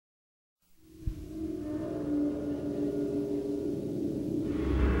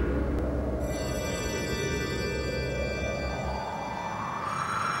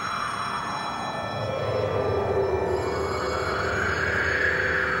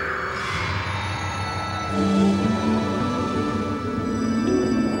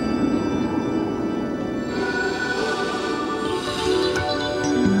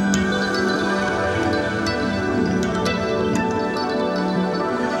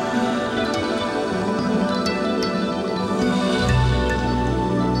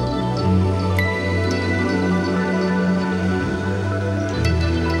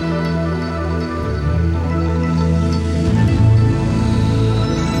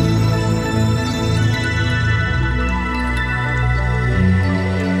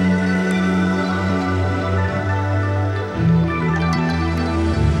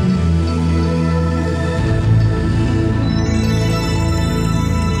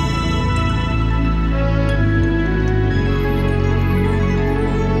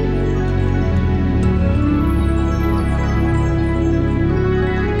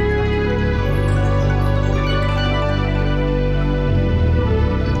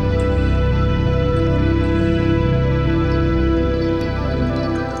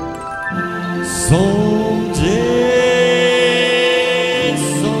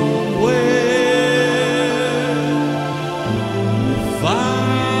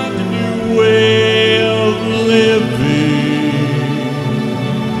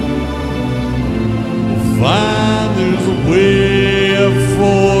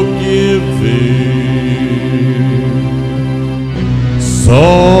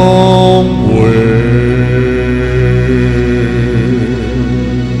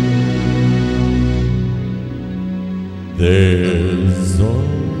There's a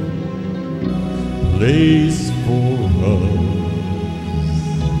place for us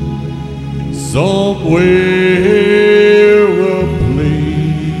somewhere, a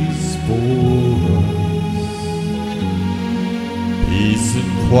place for us, peace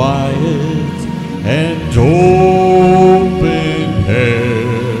and quiet and open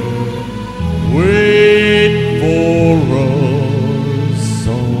air wait for us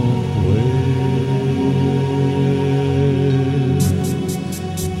somewhere.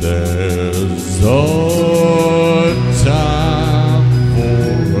 There's a time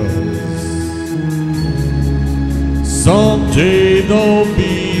for us. Someday there'll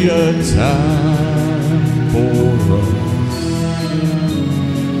be a time for us.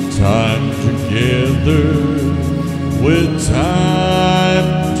 Time together with time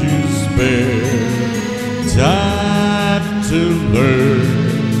to spare. Time to learn.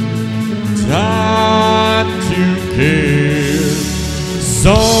 Time to care.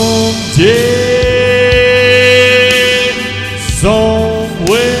 Someday,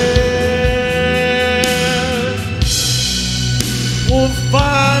 somewhere, we'll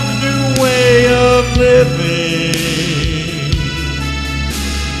find a new way of living.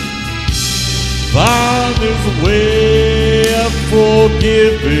 Find this way of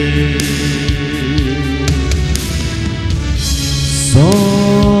forgiving.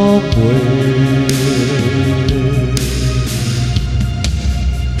 Somewhere.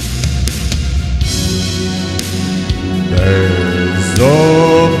 There's a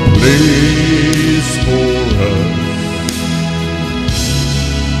place for us,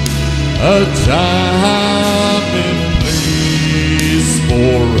 a time and place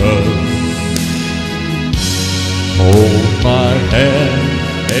for us. Hold my hand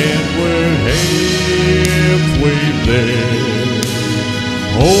and we're halfway there.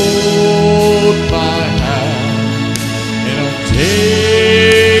 Hold my hand and I'll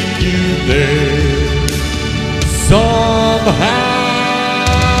take you there. Somehow